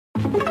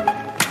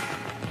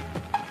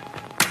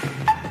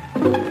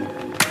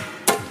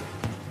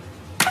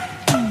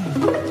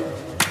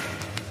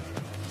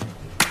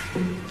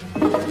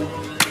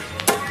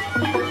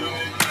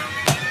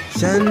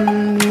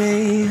Send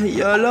me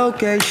your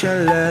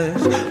location,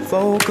 let's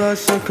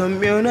focus on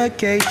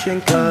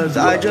communication, cause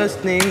I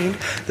just need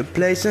the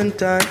place and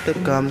time to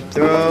come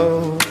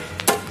through.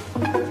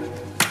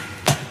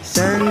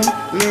 Send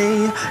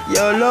me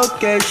your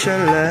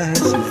location,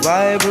 let's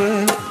vibe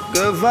with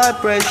good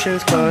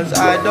vibrations, cause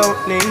I don't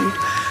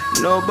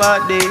need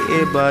nobody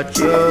but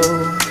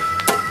you.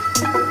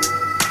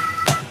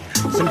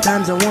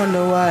 Sometimes I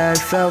wonder why I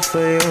fell for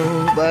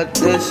you, but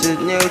this is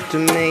new to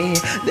me,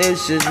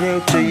 this is new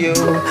to you.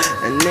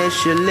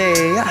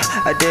 Initially,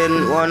 I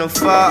didn't wanna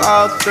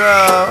fall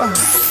through.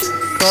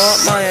 Caught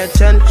my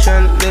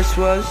attention, this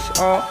was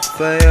all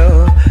for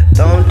you.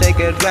 Don't take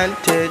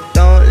advantage,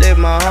 don't leave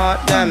my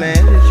heart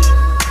damaged.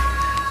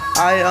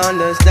 I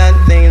understand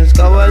things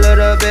go a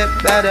little bit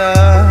better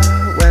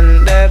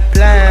when they're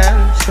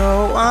planned.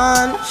 So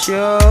once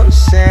you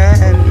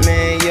send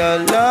me your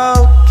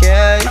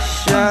location,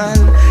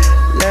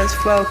 let's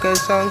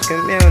focus on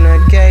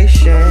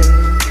communication,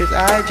 cause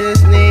I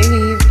just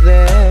need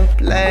the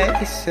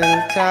place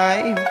and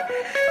time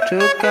to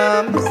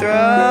come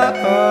through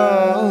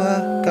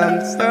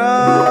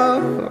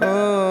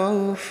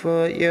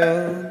for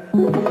you.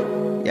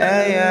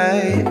 Yeah,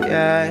 yeah,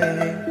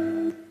 yeah.